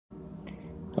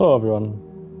Hello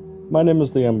everyone, my name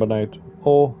is the Ember Knight,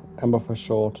 or Ember for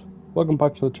short. Welcome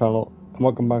back to the channel, and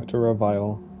welcome back to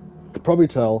Reveil. You can probably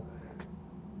tell,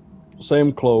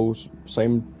 same clothes,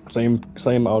 same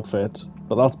outfit,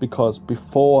 but that's because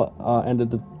when I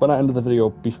ended the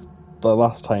video the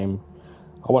last time,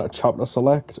 I went to chapter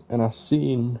select, and I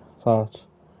seen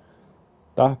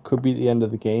that could be the end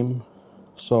of the game,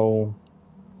 so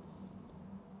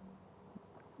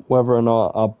whether or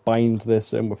not I bind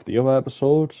this in with the other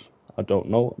episode, I don't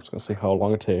know. I'm just going to see how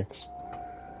long it takes.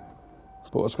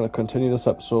 But we're just going to continue this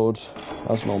episode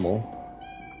as normal.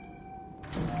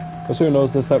 Because who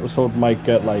knows, this episode might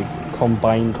get,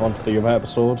 combined onto the other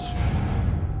episode.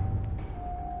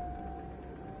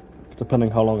 Depending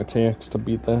how long it takes to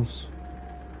beat this.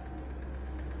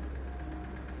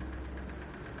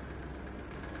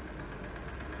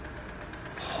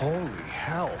 Holy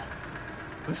hell.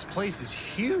 This place is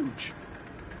huge.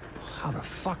 How the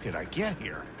fuck did I get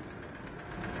here?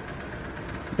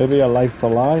 Maybe your life's a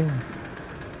lie?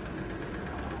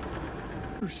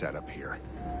 Who's set up here?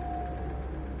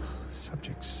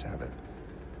 Subject 7.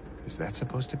 Is that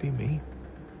supposed to be me?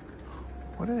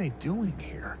 What are they doing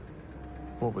here?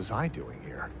 What was I doing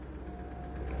here?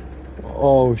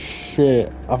 Oh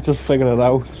shit, I've just figured it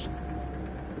out.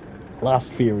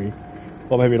 Last theory.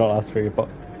 Well, maybe not last theory, but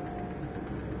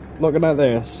looking at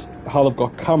this, how they've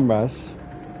got cameras,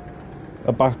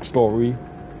 a backstory,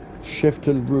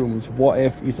 shifting rooms. What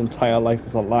if his entire life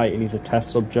is a lie and he's a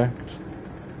test subject?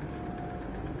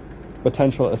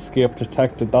 Potential escape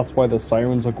detected. That's why the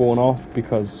sirens are going off,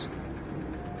 because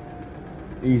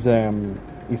he's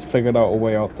figured out a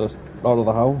way out of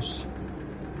the house.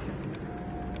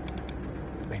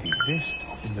 Maybe this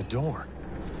opened the door.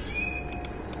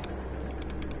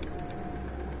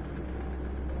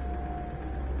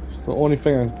 It's the only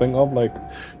thing I can think of.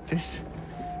 This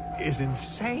is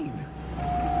insane.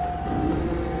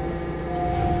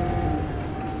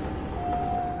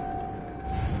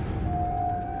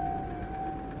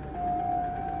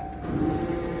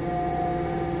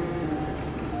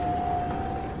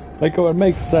 It would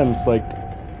make sense,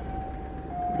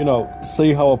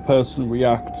 see how a person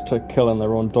reacts to killing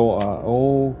their own daughter.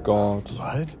 Oh god.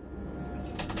 Blood?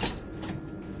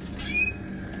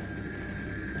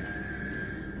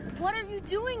 What are you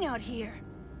doing out here?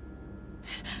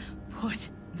 Put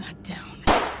that down.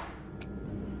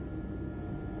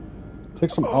 Take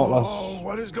some Outlast. Oh,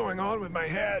 what is going on with my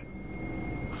head?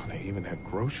 Oh, they even had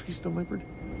groceries delivered?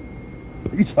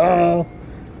 Pizza!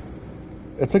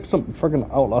 It's like some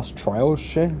friggin' Outlast trial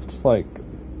shit. It's like...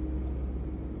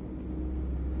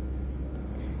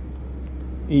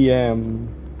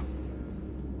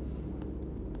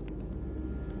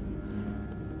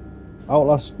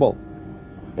 Outlast, well,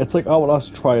 it's like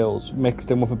Outlast Trials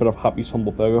mixed in with a bit of Happy's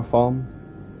Humble Burger Farm.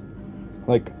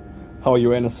 Like, how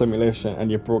you're in a simulation and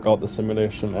you broke out the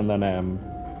simulation and then,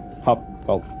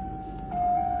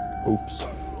 oops.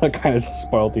 I kind of just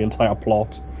spoiled the entire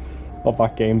plot of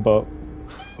that game, but...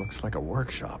 Looks like a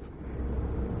workshop.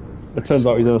 It turns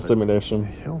out he's in a simulation. The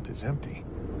hilt is empty.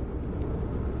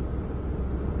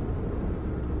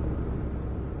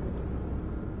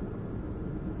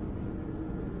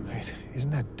 Wait,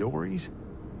 isn't that Dory's?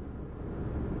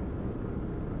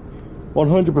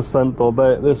 100% though,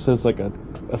 this is like a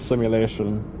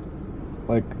simulation.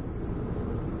 Like,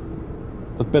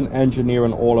 they've been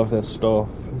engineering all of this stuff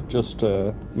just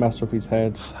to mess with his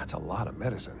head. Oh, that's a lot of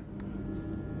medicine.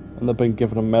 And they've been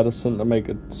giving him medicine to make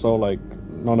it so,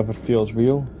 none of it feels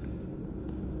real.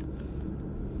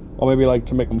 Or maybe,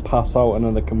 to make them pass out and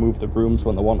then they can move the rooms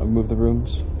when they want to move the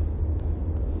rooms.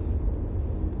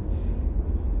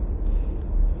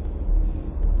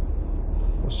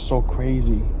 It's so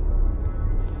crazy.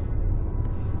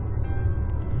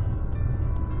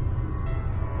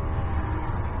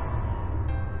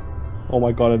 Oh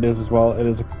my god, it is as well. It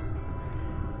is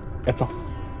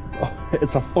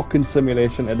it's a fucking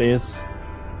simulation, it is.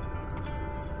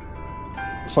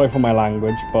 Sorry for my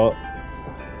language, but...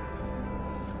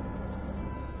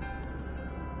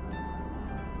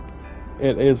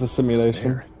 it is a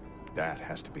simulation. There. That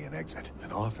has to be an exit,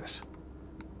 an office.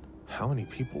 How many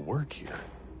people work here?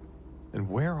 And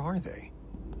where are they?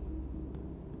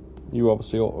 You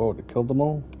obviously already killed them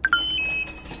all.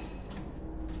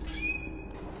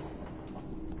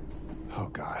 Oh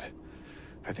god,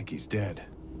 I think he's dead.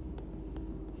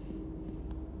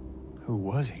 Who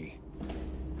was he?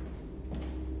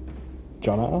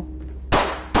 Jonah?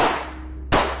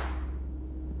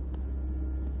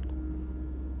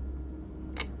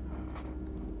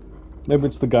 Maybe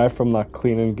it's the guy from that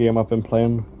cleaning game I've been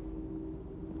playing.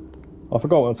 I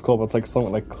forgot what it's called, but it's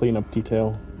something like cleanup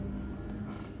detail.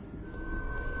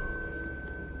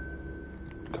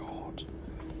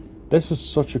 This is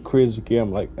such a crazy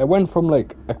game. Like, it went from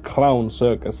like a clown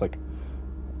circus. Like,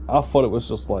 I thought it was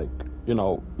just like, you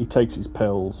know, he takes his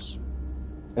pills.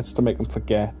 It's to make him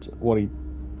forget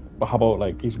how about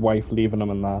like his wife leaving him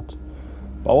and that.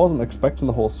 But I wasn't expecting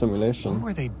the whole simulation. What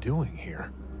were they doing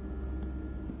here?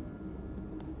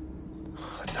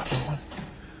 Another one?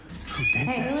 Who did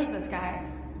Hey, this? who is this guy?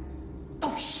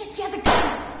 Oh shit, he has a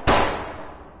gun!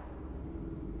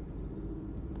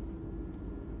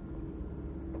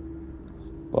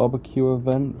 Barbecue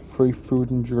event, free food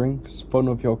and drinks, fun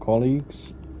with your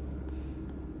colleagues.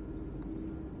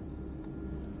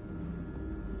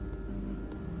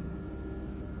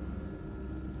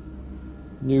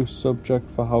 New subject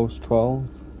for House 12.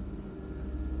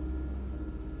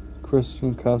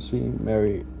 Kristen, Cassie,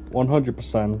 Mary,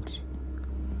 100%.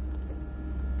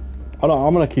 I know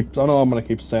I'm gonna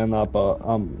keep saying that, but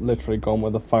I'm literally going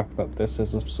with the fact that this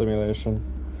is a simulation.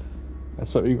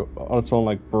 It's on its own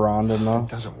like brand and that. It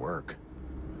doesn't work.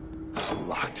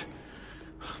 Locked.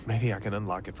 Maybe I can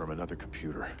unlock it from another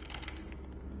computer.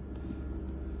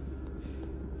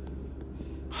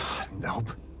 Nope.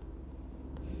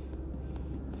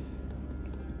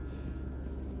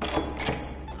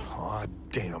 Oh,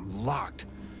 damn, locked.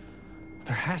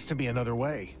 There has to be another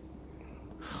way.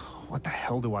 What the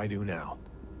hell do I do now?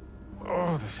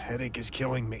 Oh, this headache is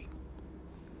killing me.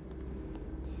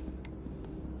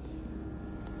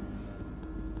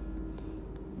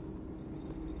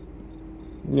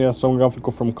 Yeah, so we have to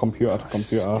go from computer to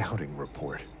computer. Scouting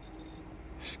report.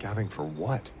 Scouting for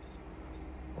what?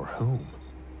 Or whom?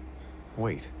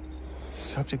 Wait.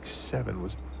 Subject 7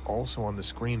 was also on the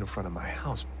screen in front of my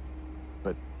house,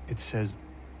 but it says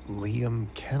Liam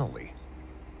Kennelly.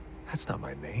 That's not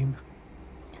my name.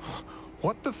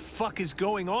 What the fuck is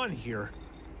going on here?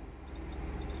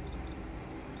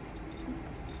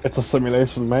 It's a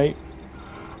simulation, mate.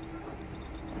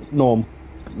 No,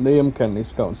 Liam Kennedy,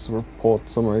 Scouts report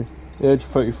summary. Age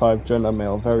 35, gender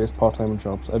male, various part-time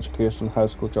jobs, education, high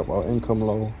school dropout, income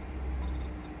low.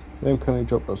 Liam Kennedy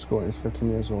dropped out of school when he's 15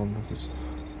 years old.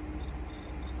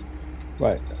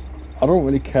 Right, I don't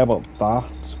really care about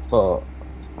that, but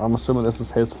I'm assuming this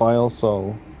is his file,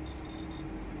 so...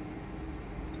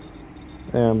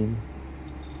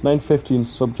 9:15,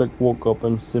 subject woke up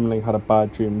and seemingly had a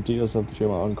bad dream. Details of the dream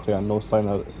are unclear, no sign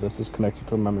that this is connected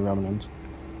to a memory remnant.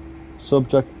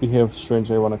 Subject behaved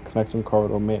strangely when a connecting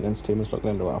corridor. Maintenance team is looking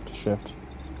into it after shift.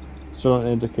 Still an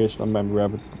indication of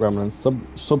memory remnants.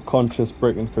 Subconscious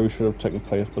breaking through should have taken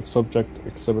place, but subject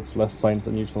exhibits less signs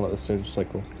than usual at this stage of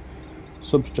cycle.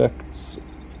 Subject's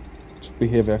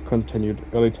behavior continued.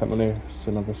 Early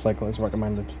termination of the cycle is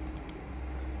recommended.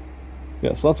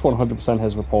 Yeah, so that's 100%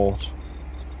 his report.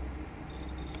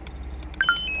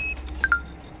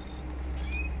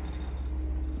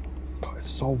 God, it's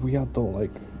so weird though,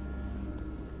 like...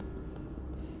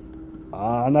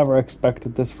 I never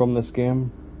expected this from this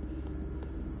game.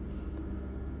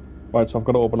 Right, so I've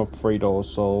got to open up 3 doors,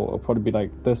 so it'll probably be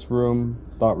like this room,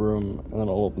 that room, and then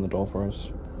I'll open the door for us.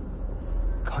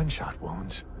 Gunshot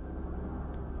wounds.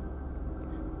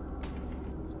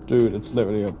 Dude, it's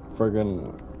literally a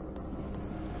friggin'...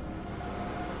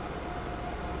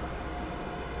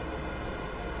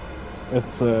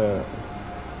 It's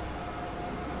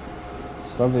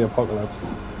not the apocalypse.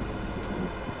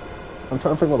 I'm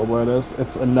trying to think what the word is.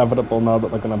 It's inevitable now that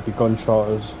they're gonna be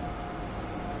gunshotters.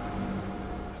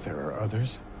 There are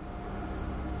others?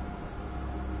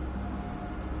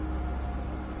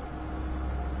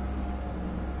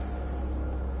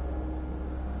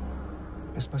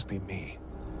 This must be me.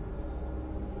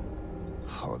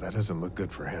 Oh, that doesn't look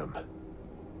good for him.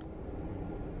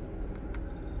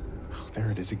 Oh,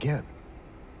 there it is again.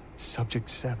 Subject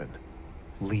 7,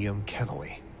 Liam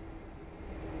Kennelly.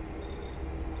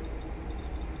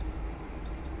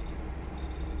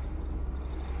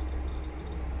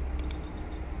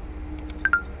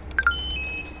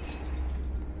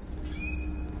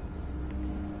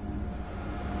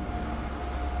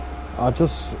 I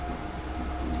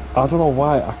don't know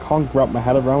why, I can't wrap my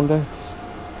head around it.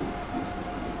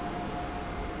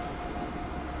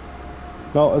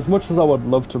 Now, as much as I would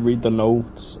love to read the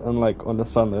notes and, like,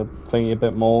 understand the thingy a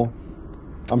bit more,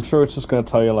 I'm sure it's just going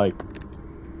to tell you, like,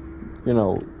 you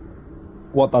know,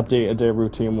 what that day-to-day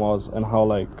routine was and how,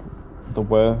 like, they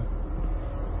were.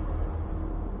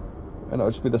 And it'll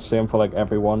just be the same for, like,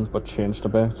 everyone, but changed a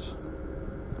bit.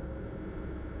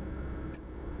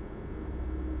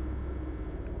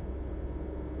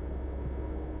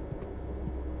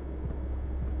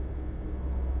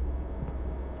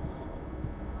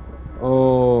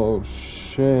 Oh,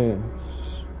 shit.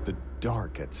 The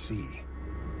dark at sea.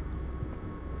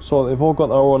 So they've all got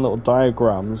their own little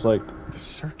diagrams, like... The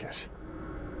circus.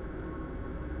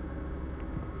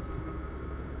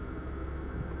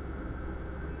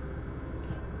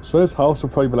 So his house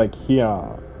would probably be like here.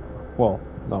 Well,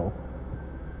 no.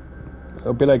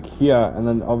 It'll be like here, and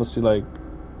then obviously like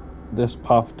this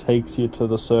path takes you to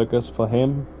the circus for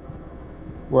him.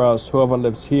 Whereas whoever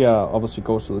lives here obviously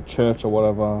goes to the church or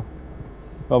whatever.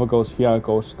 Whoever goes here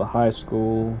goes to the high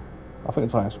school. I think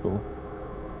it's high school.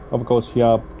 Whoever goes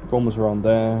here roams around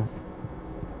there.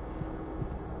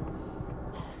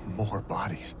 More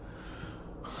bodies.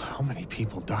 How many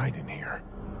people died in here?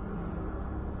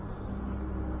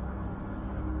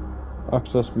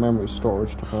 Access memory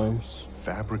storage device.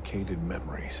 Fabricated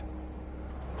memories.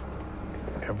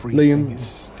 Everything is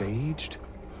staged?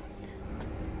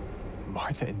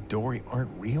 Martha and Dory aren't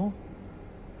real?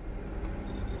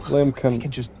 Liam They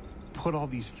can just put all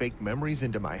these fake memories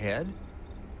into my head?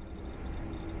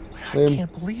 I Liam,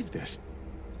 can't believe this.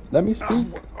 let me speak.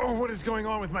 Oh, what is going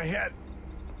on with my head?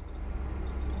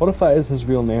 What if that is his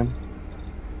real name?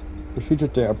 Procedure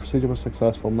data. Procedure was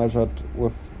successful, measured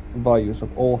with values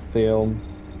of all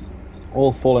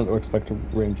fall into expected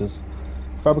ranges.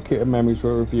 Fabricated memories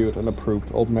were reviewed and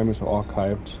approved. Old memories were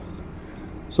archived.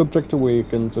 Subject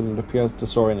awakens and appears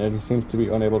disoriented. He seems to be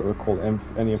unable to recall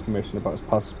any information about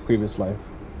his previous life.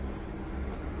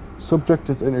 Subject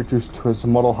is introduced to his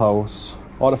model house,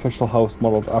 artificial house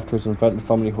modeled after his invented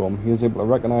family home. He is able to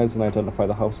recognize and identify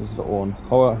the house as his own.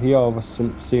 He, however,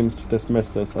 seems to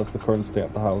dismiss this as the current state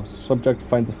of the house. Subject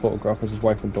finds a photograph of his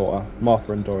wife and daughter,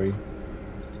 Martha and Dory.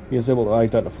 He is able to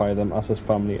identify them as his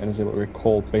family and is able to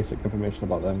recall basic information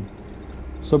about them.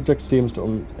 Subject seems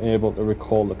to unable to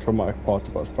recall the traumatic parts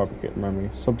about his fabricated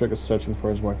memory. Subject is searching for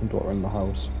his wife and daughter in the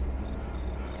house.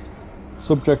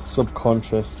 Subject's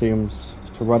subconscious seems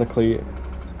to radically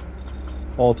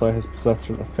alter his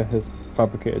perception to fit his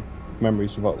fabricated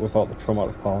memories without the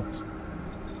traumatic parts.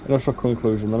 Initial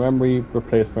conclusion: the memory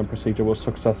replacement procedure was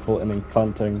successful in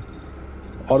implanting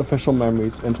artificial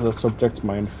memories into the subject's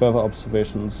mind. Further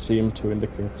observations seem to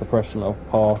indicate suppression of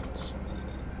parts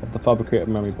of the fabricated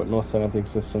memory, but no sign of the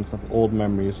existence of old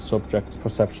memories. Subject's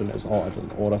perception is altered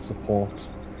in order to support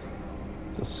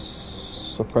the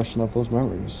suppression of those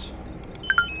memories.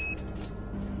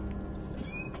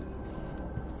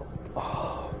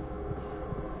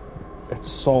 It's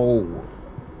so...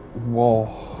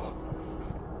 whoa.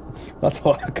 That's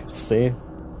all I can say.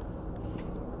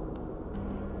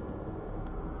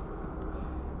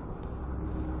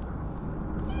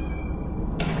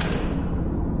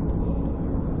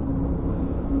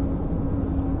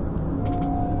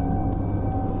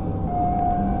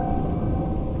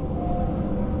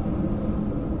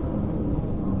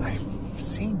 I've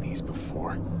seen these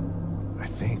before, I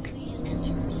think.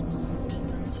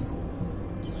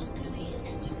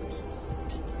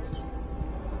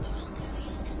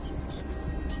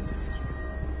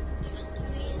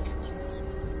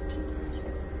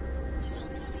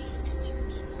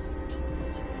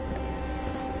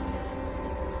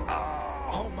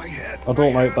 I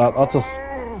don't like that.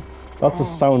 That's a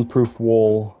soundproof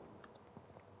wall.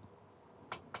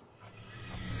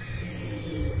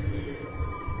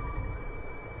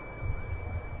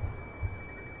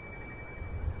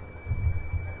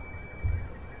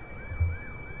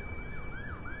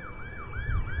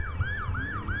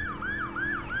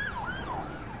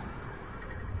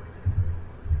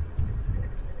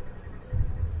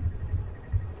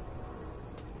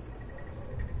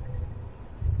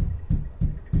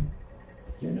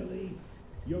 Generally,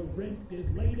 your rent is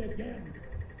late again.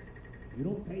 You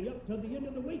don't pay up till the end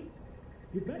of the week.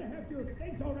 You better have your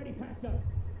things already packed up.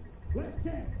 Last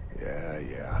chance.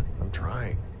 Yeah, I'm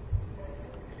trying.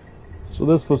 So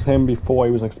this was him before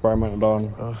he was experimented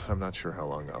on. I'm not sure how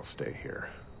long I'll stay here.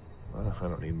 Well, I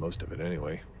don't need most of it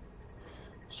anyway.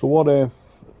 So what if,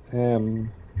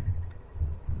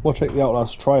 we'll check the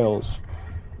Outlast trials.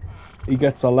 He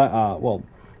gets a letter, well,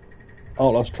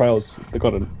 Outlast trials,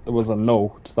 there was a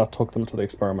note that took them to the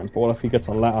experiment, but what if he gets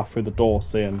a letter through the door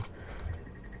saying,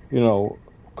 you know,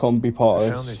 come be part of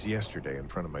this? I found this yesterday in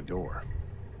front of my door.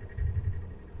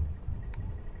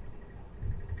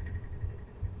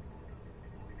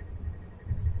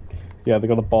 Yeah, they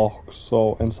got a box,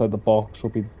 so inside the box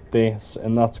will be this,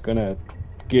 and that's gonna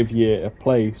give you a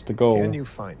place to go. Can you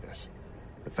find us?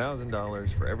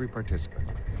 $1,000 for every participant.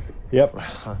 Yep.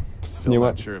 I'm still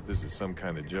not sure if this is some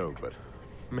kind of joke, but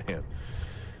man,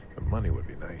 the money would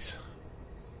be nice.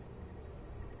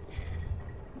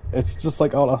 It's just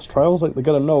like Outlast trials, like they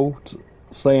get a note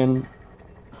saying,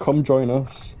 come join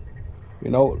us.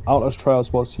 You know, Outlast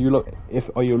trials was,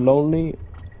 are you lonely?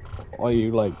 are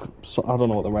you like, so, I don't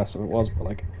know what the rest of it was, but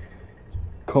like,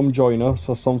 come join us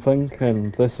or something,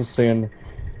 and this is saying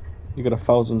you get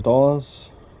 $1,000.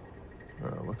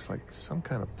 Looks like some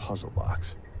kind of puzzle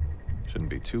box. Shouldn't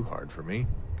be too hard for me.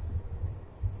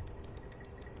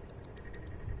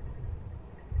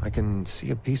 I can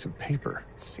see a piece of paper.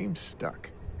 It seems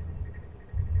stuck.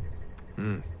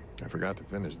 I forgot to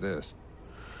finish this.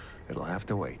 It'll have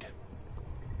to wait.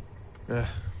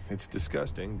 It's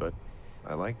disgusting, but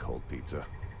I like cold pizza.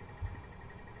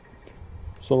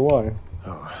 So do I.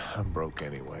 Oh, I'm broke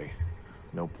anyway.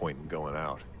 No point in going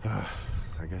out.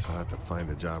 I guess I'll have to find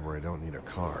a job where I don't need a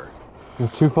car. Your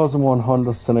 2001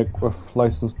 Honda Civic with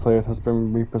license plate has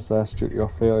been repossessed due to your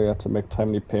failure to make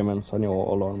timely payments on your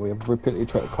auto loan. We have repeatedly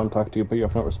tried to contact you, but you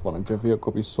have not responded. Your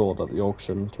vehicle will be sold at the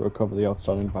auction to recover the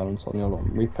outstanding balance on your loan.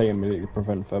 Repay immediately to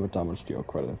prevent further damage to your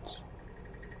credits.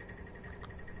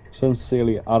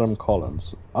 Sincerely, Adam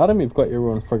Collins. Adam, you've got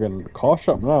your own friggin' car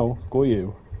shop now. Go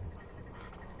you.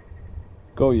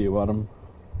 Go you, Adam.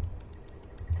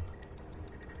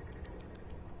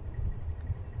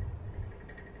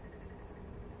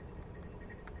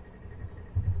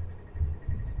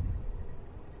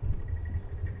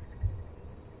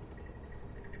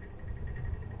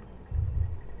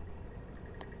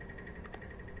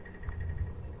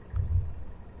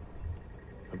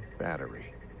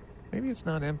 Battery. Maybe it's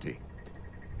not empty.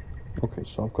 Okay,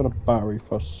 so I've got a battery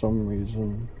for some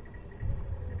reason.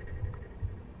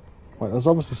 Wait, there's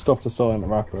obviously stuff to still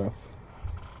interact with.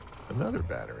 Another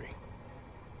battery.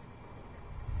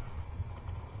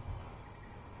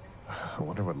 I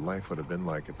wonder what life would have been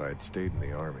like if I had stayed in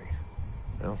the army.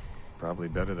 Well, probably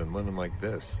better than living like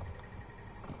this.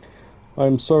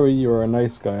 I'm sorry, you're a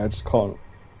nice guy. I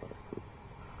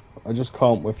just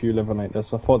can't with you living like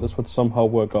this. I thought this would somehow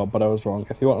work out, but I was wrong.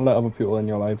 If you want to let other people in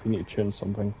your life, you need to change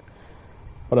something.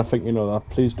 But I think you know that.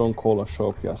 Please don't call or show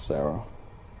up here, Sarah.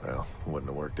 Well, wouldn't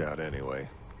have worked out anyway.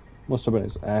 Must have been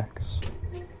his ex.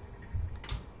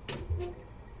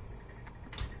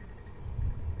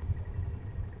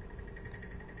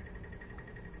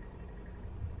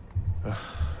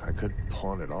 I could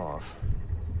pawn it off,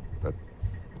 but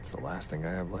it's the last thing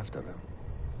I have left of him.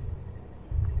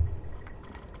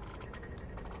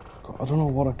 God, I don't know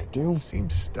what I could do. It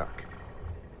seems stuck.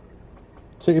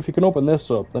 See, if you can open this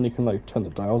up, then you can like turn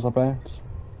the dials a bit.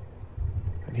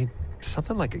 I need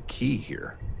something like a key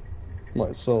here.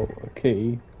 Right, so a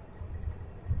key.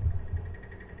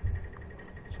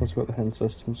 So that's what the hint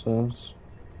system says.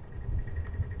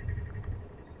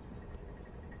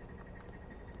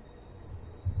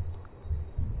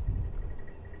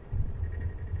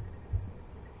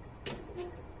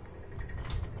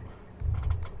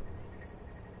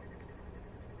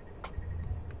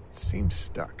 Seems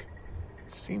stuck.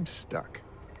 It seems stuck.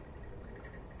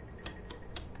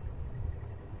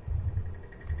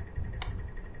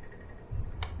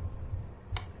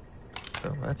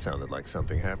 Well, that sounded like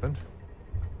something happened.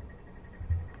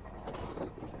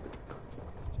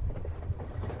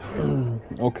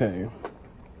 Okay.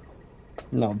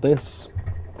 Now this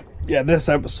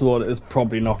episode is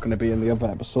probably not going to be in the other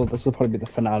episode. This will probably be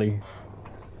the finale.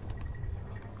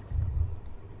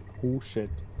 Oh shit.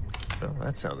 Well,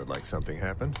 that sounded like something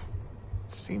happened.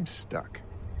 It seems stuck.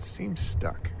 It seems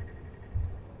stuck.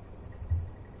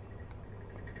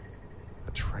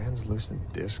 A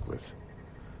translucent disc with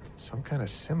some kind of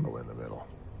symbol in the middle.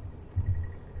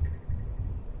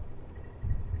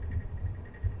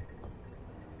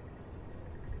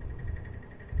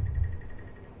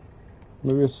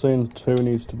 Maybe it's saying 2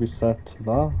 needs to be set to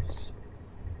that.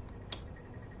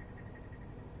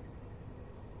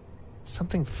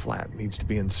 Something flat needs to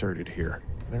be inserted here.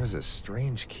 There's a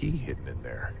strange key hidden in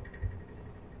there.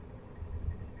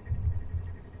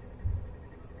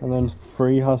 And then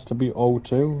 3 has to be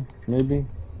O2, maybe?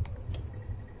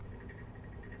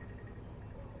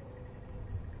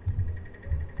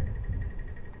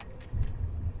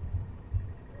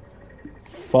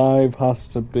 Five has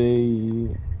to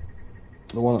be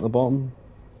the one at the bottom.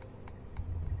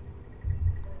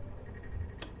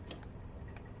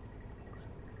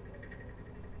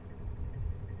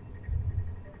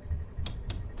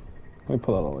 Let me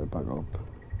put that all the way back up.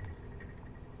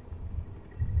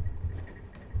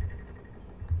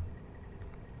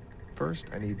 First,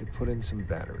 I need to put in some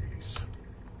batteries.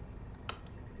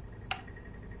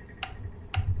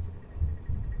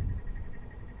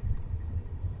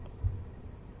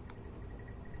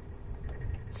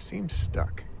 It seems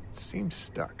stuck. It seems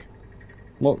stuck.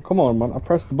 Look, come on, man. I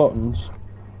pressed the buttons.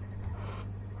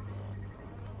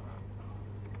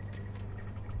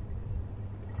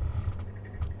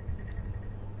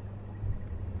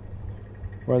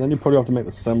 Right, then you probably have to make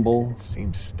the symbol. It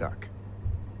seems stuck.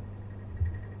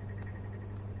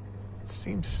 It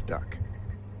seems stuck.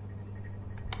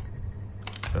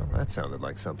 Well, that sounded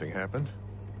like something happened.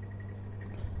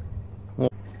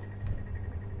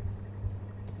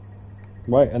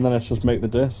 Right, and then let's just make the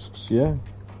discs, yeah.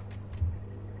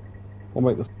 We'll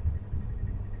make this.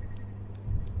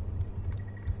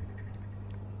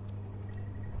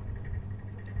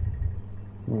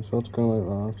 Right, so let's go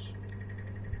like that.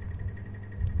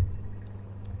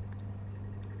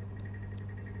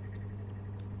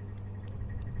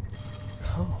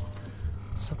 Oh,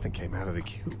 something came out of the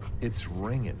cube. It's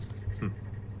ringing.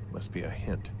 Must be a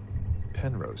hint.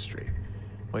 Penrose Street.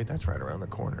 Wait, that's right around the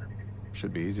corner.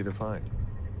 Should be easy to find.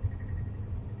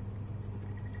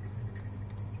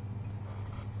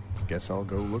 Guess I'll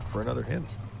go look for another hint.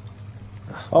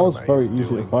 That was very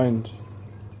easy to find.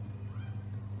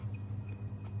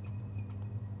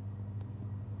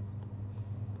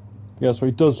 Yeah, so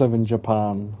he does live in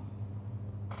Japan.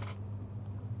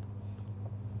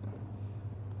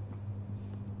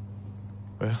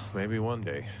 Well, maybe one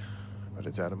day, but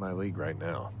it's out of my league right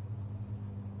now.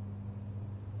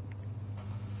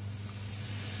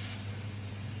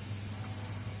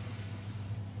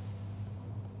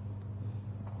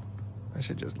 I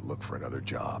should just look for another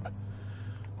job.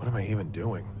 What am I even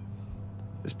doing?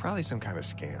 There's probably some kind of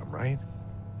scam, right?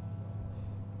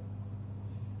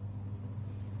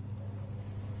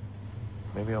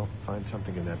 Maybe I'll find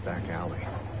something in that back alley.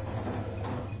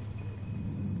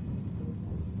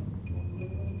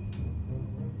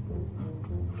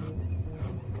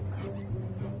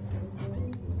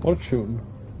 What a tune.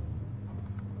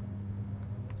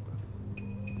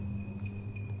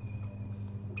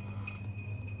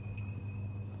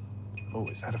 Oh,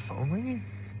 is that a phone ringing?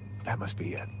 That must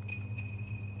be it.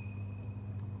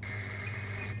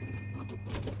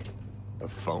 A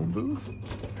phone booth?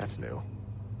 That's new.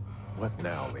 What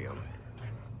now, Liam?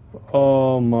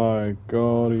 Oh my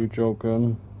god, are you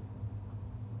joking?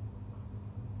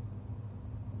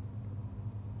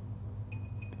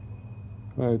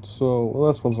 Right, so,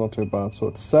 well, this one's not too bad. So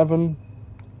it's 7,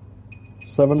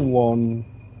 7, 1.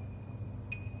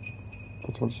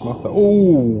 That's what's not there.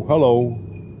 Oh, hello.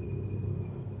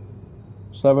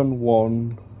 7,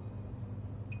 1.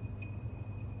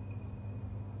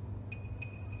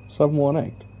 7, 1,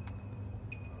 8.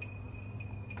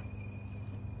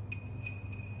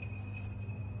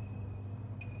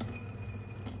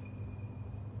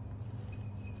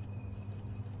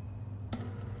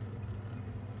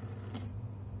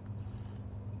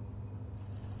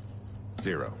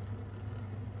 Zero.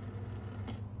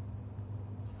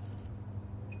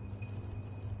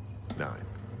 9.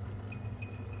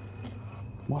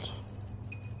 What?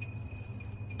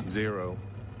 0.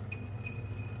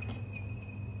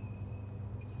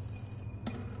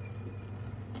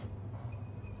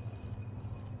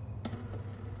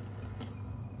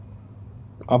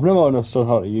 I've never understood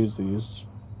how to use these.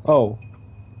 Oh.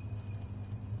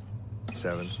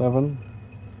 7. 7.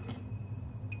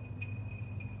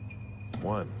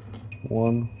 1.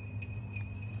 1.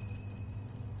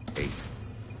 8.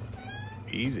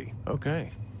 Easy. Okay.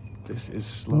 This is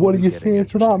slowly What are you getting saying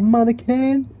to that interesting.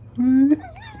 mannequin?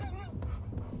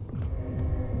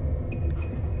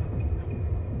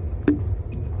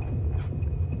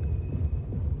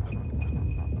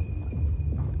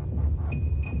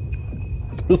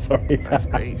 Sorry. Nice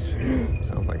bass.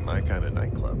 Sounds like my kind of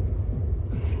nightclub.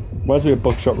 Reminds me of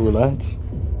Buckshot Roulette.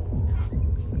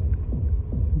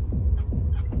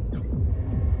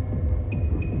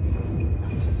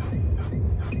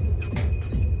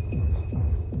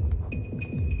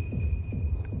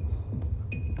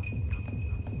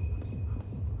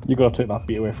 You gotta take that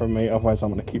beat away from me, otherwise I'm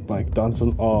gonna keep like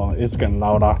dancing. Oh, it's getting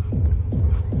louder.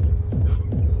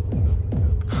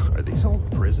 Are these all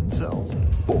prison cells?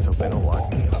 Let's hope they don't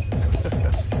lock me up.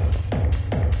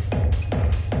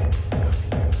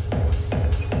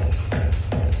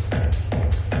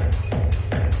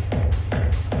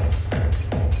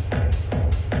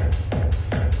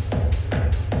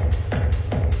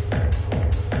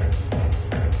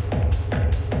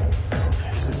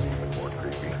 This is even more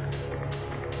creepy.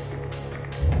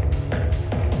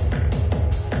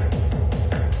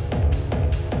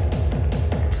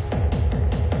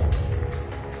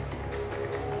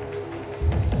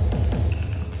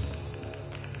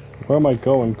 Where am I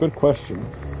going? Good question.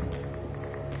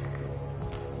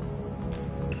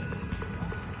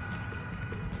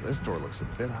 This door looks a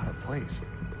bit out of place.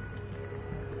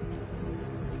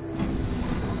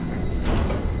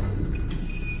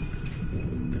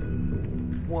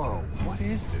 Whoa, what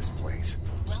is this place?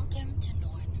 Welcome to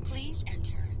Norn. Please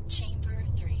enter Chamber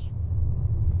 3.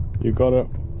 You got it.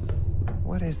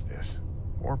 What is this?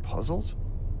 More puzzles?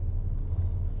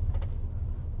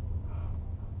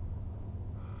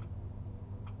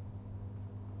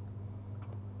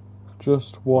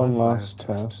 Just one last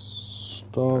test. test.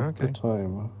 Stop the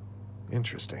timer.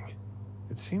 Interesting.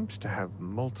 It seems to have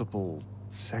multiple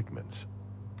segments.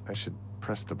 I should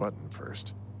press the button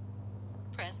first.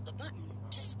 Press the button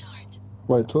to start.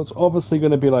 Right, so it's obviously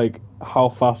going to be like how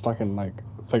fast I can like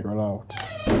figure it out.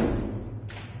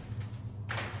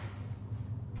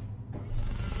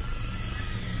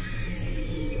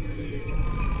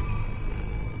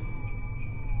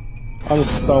 And it's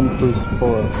soundproof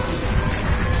for it.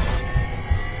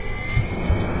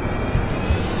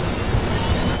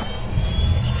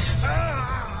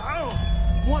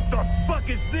 What the fuck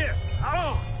is this?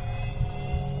 Oh!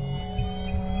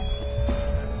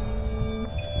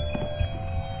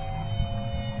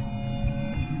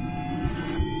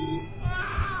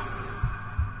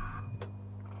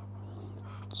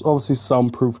 It's obviously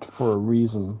soundproofed for a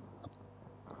reason.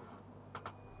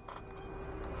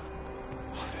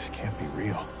 Oh, this can't be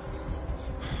real.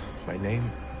 My name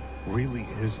really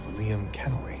is Liam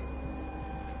Kennelly.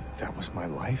 That was my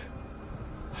life?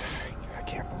 I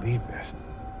can't believe this.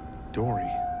 Dory,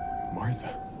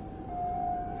 Martha,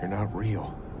 you're not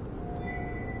real.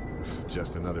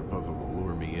 Just another puzzle to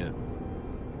lure me in.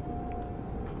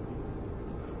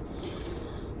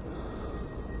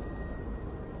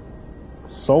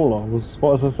 Solos?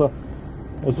 What is this?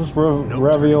 Is this No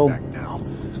Reveil? turning back now.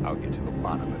 I'll get to the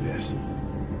bottom of this.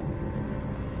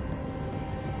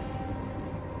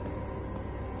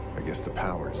 I guess the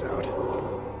power's out.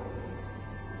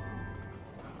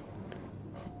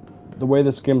 The way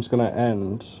this game's gonna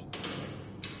end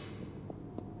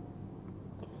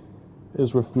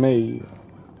is with me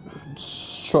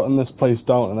shutting this place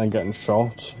down and then getting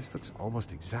shot. This looks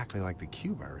almost exactly like the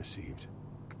cube I received.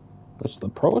 That's the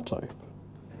prototype.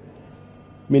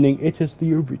 Meaning it is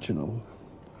the original.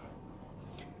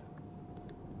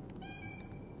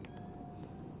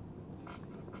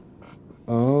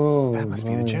 Oh, That must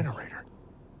be the right. generator.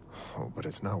 Oh, but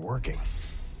it's not working.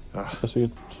 Ugh, I see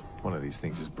it. one of these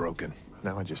things is broken.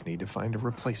 Now I just need to find a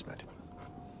replacement.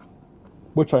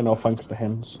 Which I know thanks to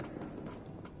hints.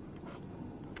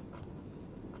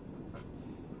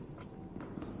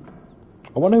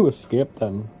 I wonder who escaped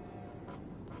then.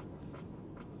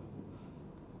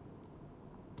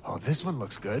 Oh, this one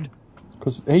looks good.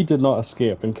 Because he did not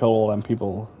escape and kill all them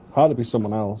people. Had to be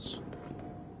someone else.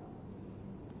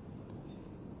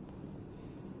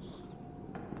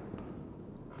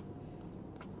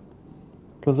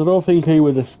 Because I don't think he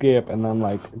would escape and then,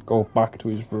 like, go back to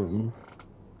his room.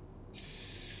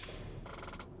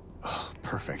 Oh,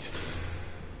 perfect.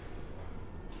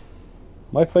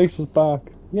 My face is back.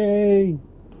 Yay!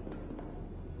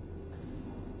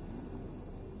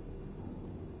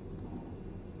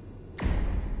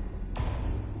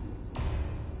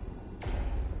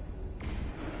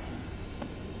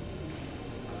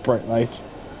 Bright light.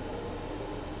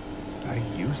 Did I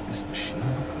use this machine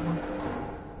before?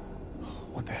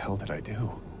 What the hell did I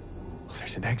do? Oh,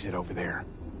 there's an exit over there.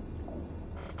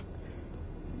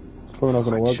 It's probably not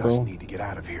gonna I work just though. need to get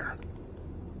out of here.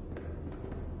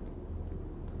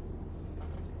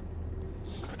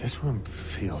 But this room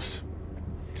feels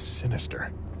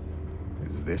sinister.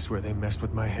 Is this where they messed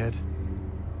with my head?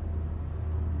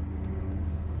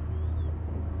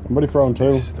 I'm ready for round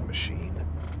two. This is the machine.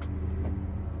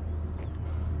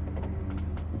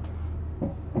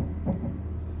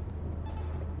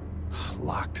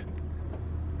 Locked.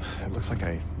 It looks like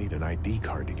I need an ID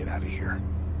card to get out of here.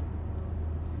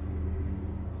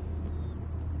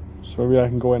 So maybe I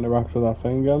can go interact with that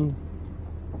thing again.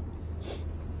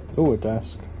 Oh, a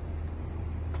desk.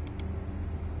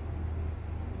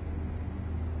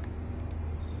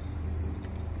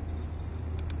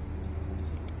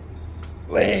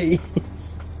 Way.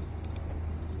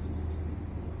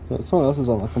 Someone else is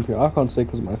on my computer. I can't see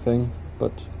because of my thing,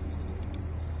 but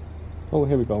oh,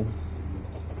 here we go.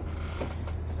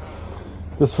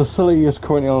 This facility is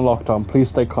currently on lockdown. Please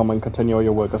stay calm and continue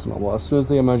your work as normal. As soon as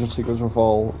the emergency is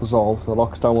resolved, the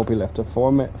lockdown will be lifted.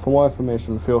 For more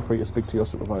information, feel free to speak to your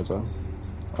supervisor.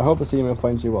 I hope this email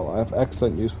finds you well. I have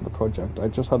excellent news for the project. I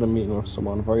just had a meeting with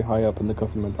someone very high up in the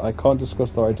government. I can't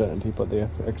discuss their identity, but they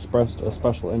have expressed a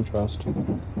special interest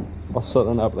of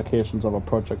certain applications of our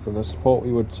project. With their support,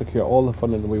 we would secure all the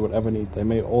funding that we would ever need. They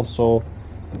may also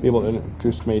be able to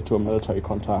introduce me to a military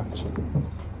contact.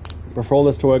 But for all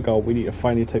this to work out, we need to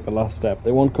finally take the last step.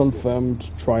 They want confirmed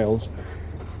trials.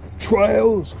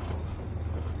 Trials!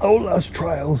 Outlast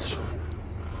trials!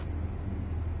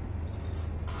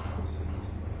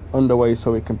 underway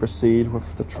so we can proceed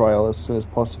with the trial as soon as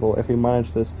possible. If we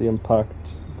manage this, the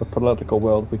impact the political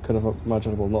world we could have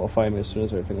imagined will notify me as soon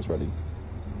as everything is ready.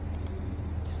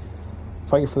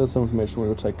 Thank you for this information, we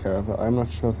will take care of it. I'm not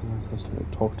sure if I'm supposed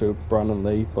to talk to Brandon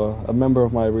Lee, but a member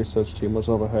of my research team was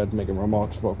overheard making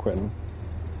remarks about quitting.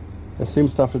 It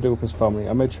seems to have to do with his family.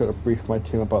 I made sure to brief my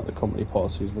team about the company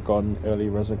policies regarding early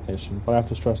resignation, but I have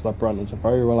to stress that Brandon is a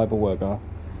very reliable worker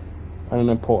and an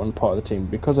important part of the team.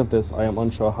 Because of this, I am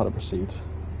unsure how to proceed.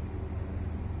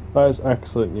 That is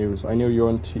excellent news. I knew you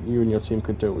and your team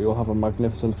could do it. We will have a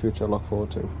magnificent future to look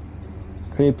forward to.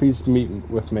 Can you please meet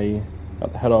with me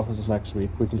at the head offices next week?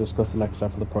 We can discuss the next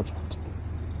step of the project.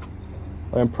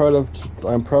 I am proud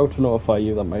to notify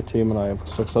you that my team and I have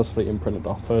successfully imprinted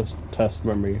our first test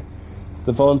memory.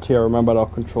 The volunteer remembered our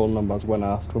control numbers when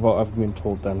asked, without ever being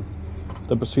told then.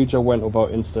 The procedure went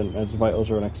without incident, and his vitals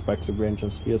are in expected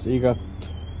ranges. He is eager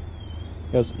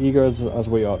as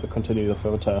we are to continue the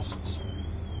further tests.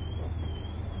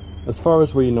 As far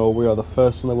as we know, we are the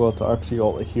first in the world to actually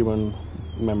alter human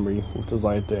memory with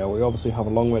desired data. We obviously have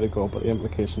a long way to go, but the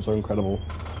implications are incredible.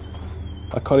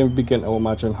 I can't even begin to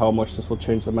imagine how much this will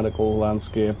change the medical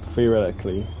landscape.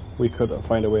 Theoretically, we could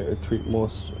find a way to treat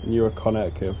most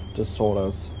neurocognitive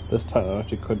disorders. This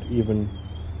technology could even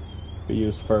be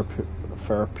used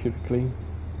therapeutically.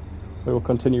 We will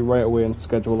continue right away and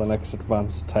schedule the next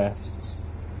advanced tests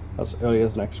as early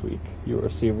as next week. You will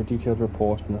receive a detailed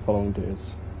report in the following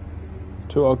days.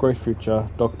 To our great future,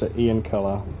 Dr. Ian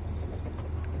Keller,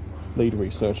 lead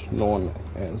research known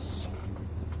as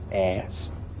what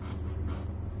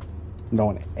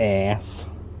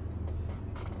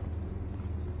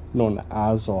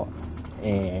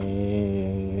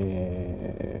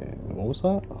was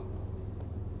that?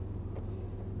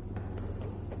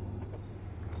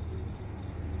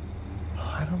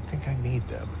 I don't think I need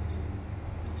them.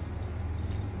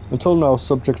 Until now,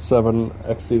 Subject 7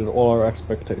 exceeded all our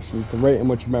expectations. The rate in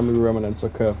which memory remnants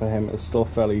occur for him is still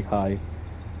fairly high,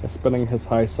 exceeding his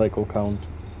high cycle count.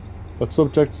 But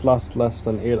subjects last less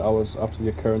than 8 hours after the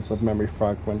occurrence of memory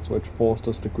fragments, which forced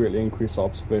us to greatly increase our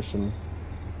observation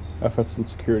efforts and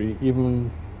security.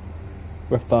 Even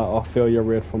with that, our failure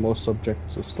rate for most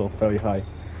subjects is still fairly high.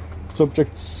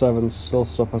 Subject 7 still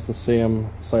suffers the same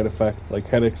side effects like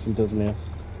headaches and dizziness,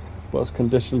 but his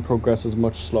condition progresses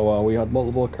much slower. We had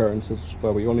multiple occurrences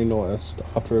where we only noticed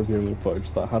after reviewing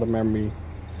footage that had a memory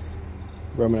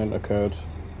remnant occurred.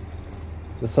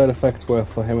 The side effects were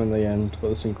for him in the end, but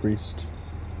this increased.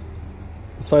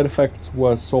 The side effects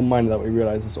were so minor that we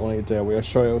realized it's only a day. We are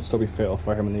sure it would still be fatal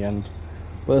for him in the end,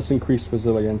 but this increased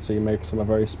resiliency makes him a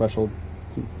very special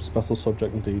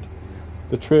subject indeed.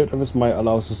 The trait of his might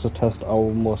allows us to test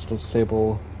our most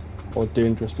unstable or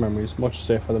dangerous memories much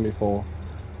safer than before.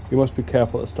 We must be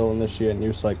careful to still initiate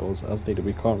new cycles as needed.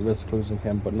 We can't risk losing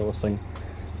him, but noticing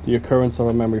the occurrence of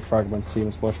a memory fragment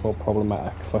seems much more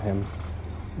problematic for him.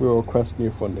 We will request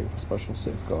new funding for special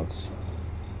safeguards.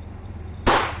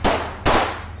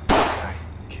 I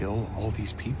kill all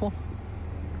these people?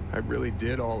 I really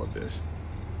did all of this.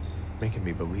 Making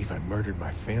me believe I murdered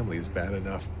my family is bad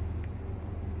enough.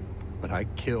 But I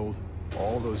killed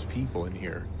all those people in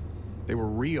here. They were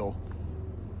real.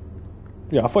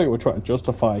 Yeah, I thought you were trying to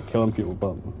justify killing people,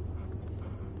 but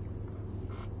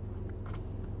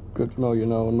good to know you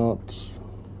know not.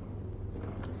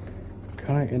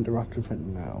 Can I interact with it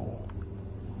now?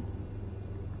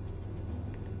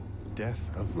 Death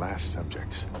of last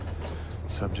subjects.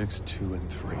 Subjects 2 and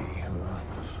 3.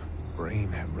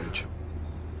 Brain hemorrhage.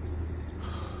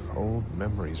 Old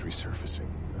memories resurfacing.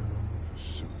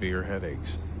 Severe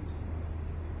headaches.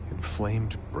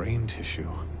 Inflamed brain tissue.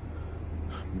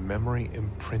 Memory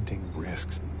imprinting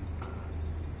risks.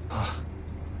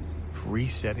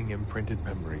 Resetting imprinted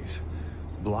memories.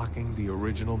 Blocking the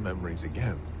original memories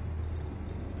again.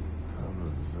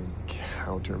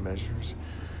 Countermeasures.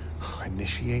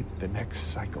 Initiate the next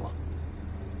cycle.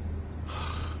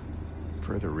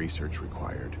 Further research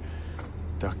required.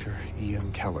 Dr.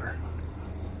 Ian Keller.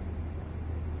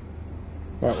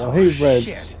 Right, well, he read.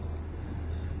 Shit.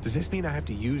 Does this mean I have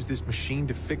to use this machine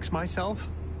to fix myself?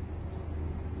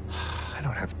 I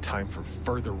don't have time for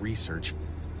further research.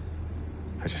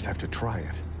 I just have to try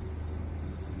it.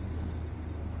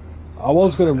 I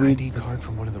was going to read. ID card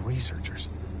from one of the researchers.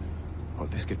 Oh,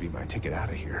 this could be my ticket out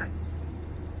of here.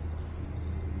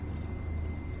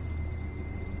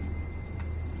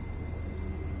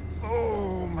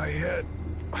 Oh, my head.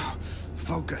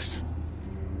 Focus.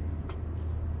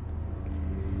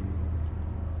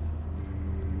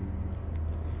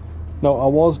 No, I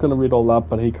was going to read all that,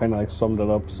 but he kind of like summed it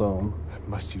up, so. I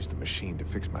must use the machine to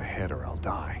fix my head or I'll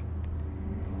die.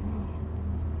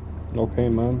 Okay,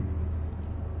 man.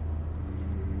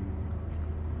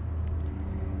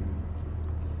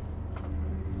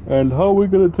 And how are we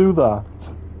gonna do that?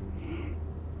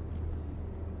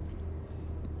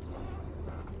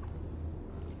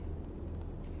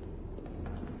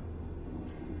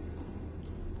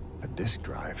 A disk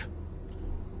drive.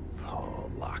 Oh,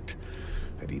 locked.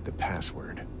 I need the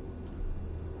password.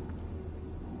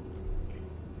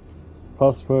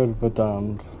 Password for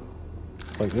damned.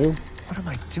 Like you? What am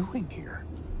I doing here?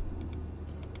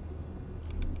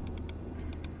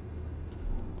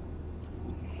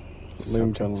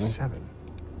 Subject 7.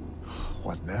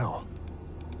 What now?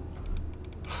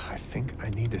 I think I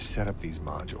need to set up these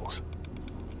modules.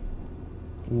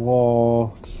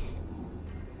 What?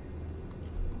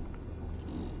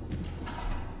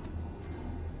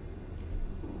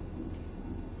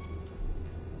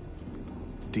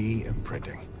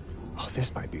 De-imprinting. Oh,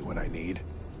 this might be what I need.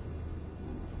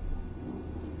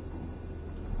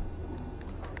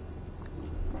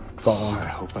 Oh, I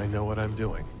hope I know what I'm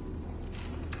doing.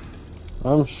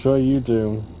 I'm sure you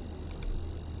do.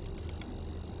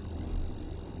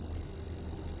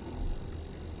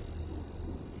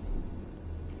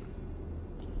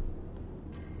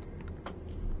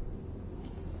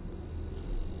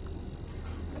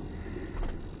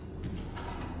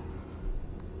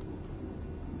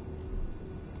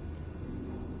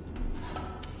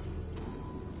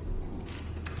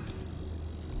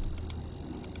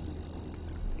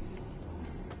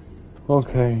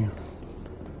 Okay.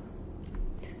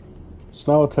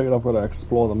 So now I take it I've got to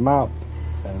explore the map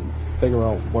and figure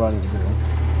out what I need to do.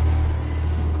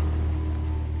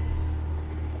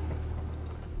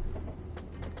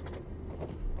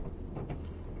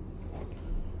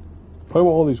 Probably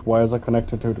what all these wires are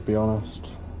connected to be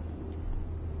honest.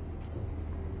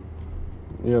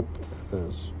 Yep, it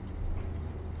is.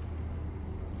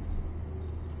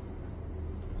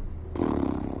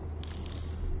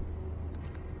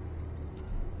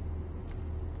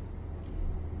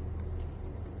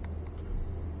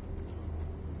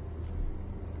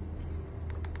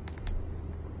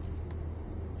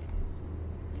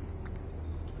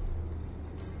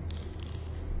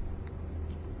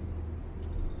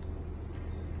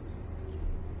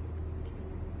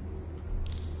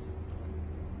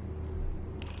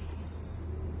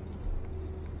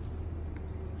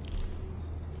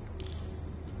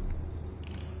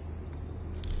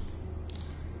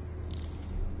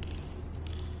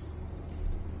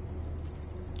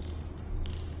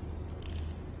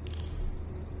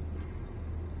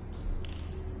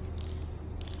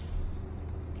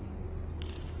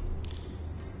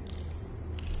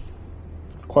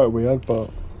 Quite weird, but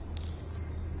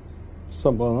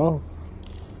simple enough.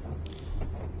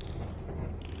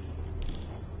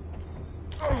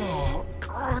 Oh,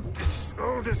 God,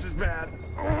 this is bad.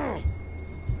 Oh.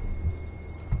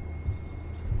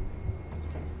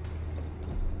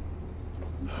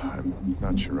 I'm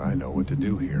not sure I know what to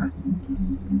do here.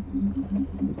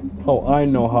 Oh, I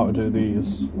know how to do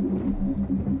these.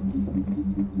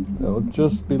 It'll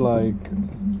just be like,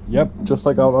 yep, just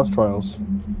like Outlast Trials.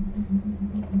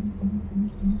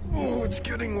 Oh, it's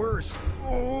getting worse.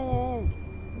 Oh.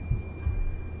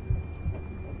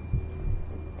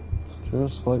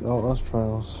 Just like Outlast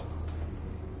Trials.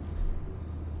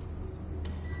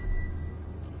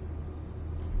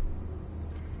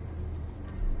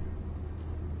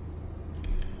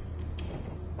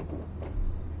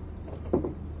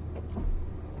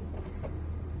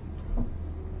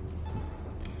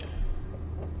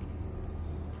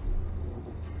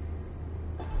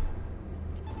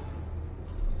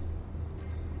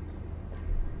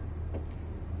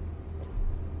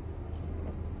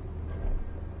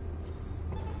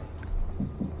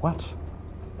 What?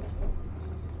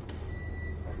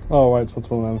 Oh, right, so it's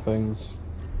one of them things.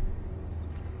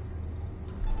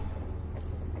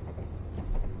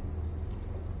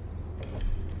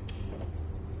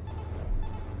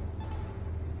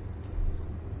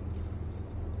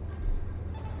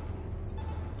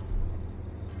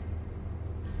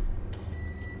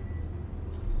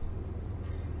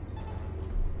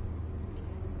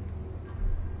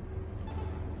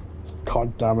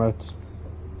 God damn it.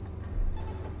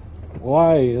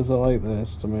 Why is it like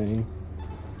this to me?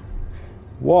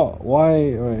 What?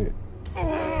 Why? Wait.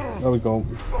 There we go.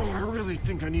 Oh, I really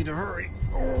think I need to hurry.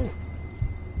 Oh.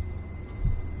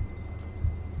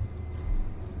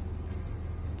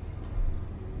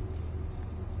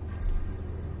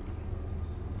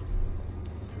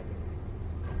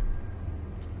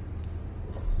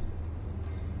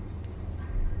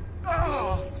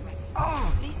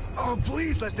 Oh,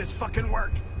 please let this fucking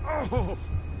work. Oh.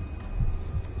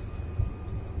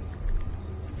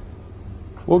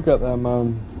 We'll get there,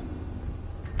 man.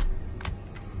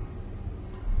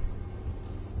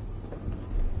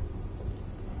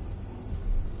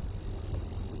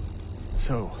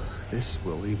 So, this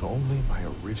will leave only my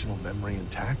original memory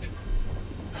intact?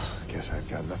 Guess I've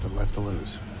got nothing left to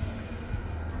lose.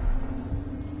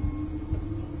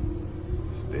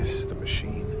 Is this the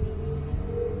machine?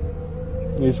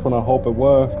 You just want to hope it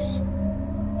works.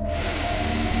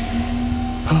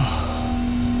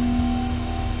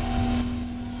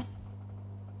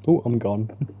 Oh, I'm gone.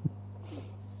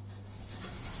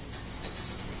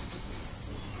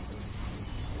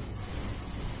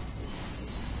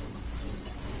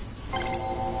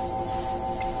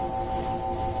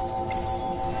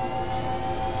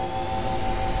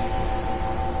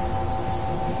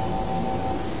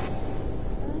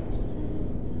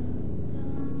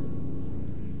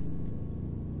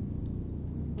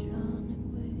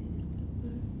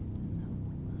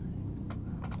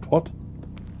 What?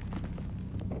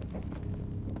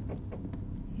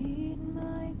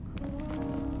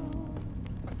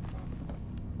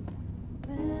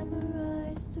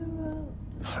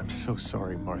 I'm so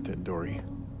sorry, Martha and Dory.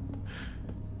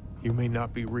 You may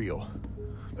not be real,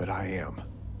 but I am.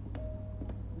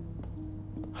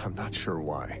 I'm not sure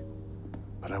why,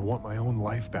 but I want my own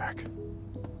life back.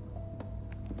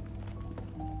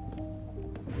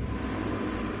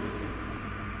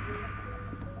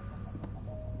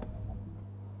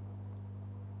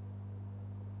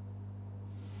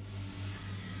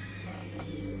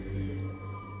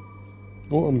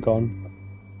 Oh, I'm gone.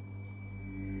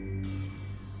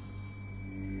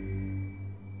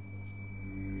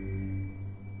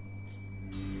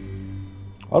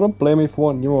 I don't blame you for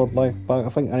wanting your old life back. I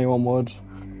think anyone would.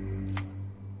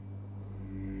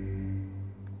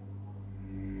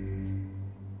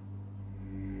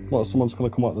 What, someone's gonna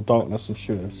come out of the darkness and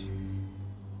shoot us?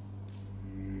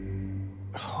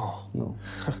 Oh, No.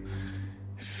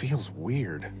 It feels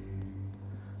weird.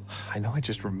 I know I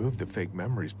just removed the fake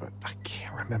memories, but I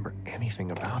can't remember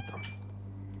anything about them.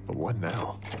 But what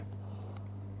now?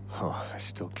 Oh, I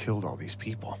still killed all these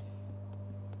people.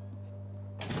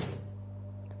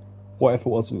 What if it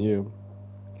wasn't you?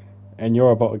 And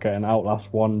you're about to get an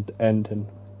Outlast 1 ending.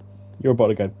 You're about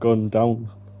to get gunned down.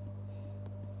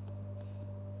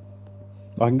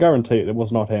 I can guarantee it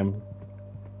was not him.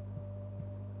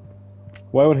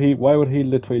 Why would he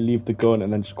literally leave the gun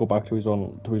and then just go back to his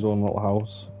own little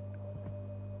house?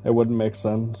 It wouldn't make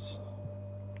sense.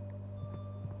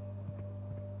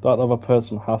 That other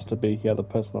person has to be the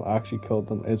person that actually killed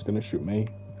them is gonna shoot me.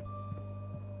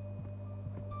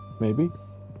 Maybe?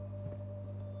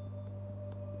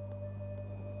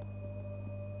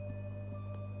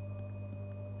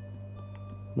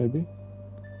 Maybe?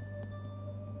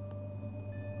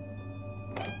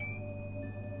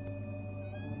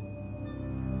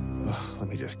 Ugh, let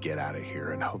me just get out of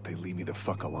here and hope they leave me the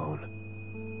fuck alone.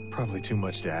 Probably too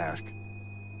much to ask,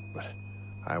 but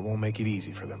I won't make it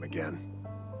easy for them again.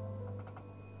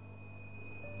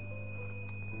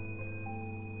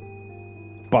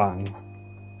 Bang.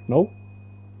 No?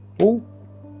 Oh.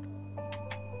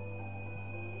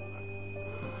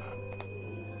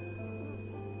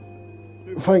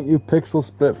 Thank you, Pixel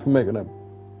Split, for making it.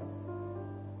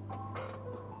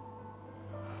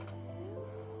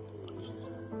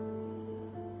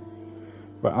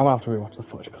 But I'm gonna have to rewatch the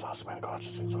footage because I swear to God, I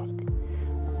just seen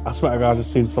something. I swear to God, I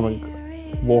just seen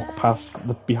something walk past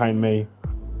behind me.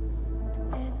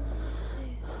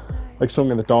 Like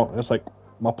something in the darkness. Like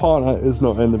my partner is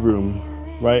not in the room,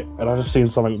 right? And I just seen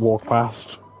something walk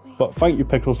past. But thank you,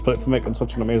 Pixel Split, for making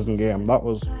such an amazing game. That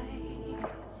was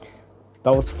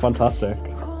fantastic.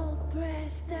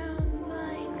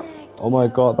 Oh my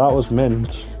God, that was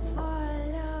mint.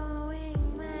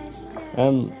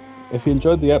 If you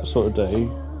enjoyed the episode today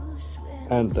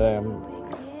and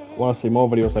want to see more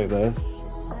videos like this,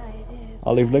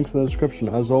 I'll leave links in the description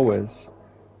as always.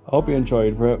 I hope you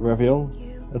enjoyed Reveil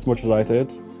as much as I did,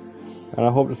 and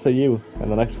I hope to see you in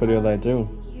the next video that I do.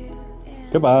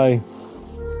 Goodbye.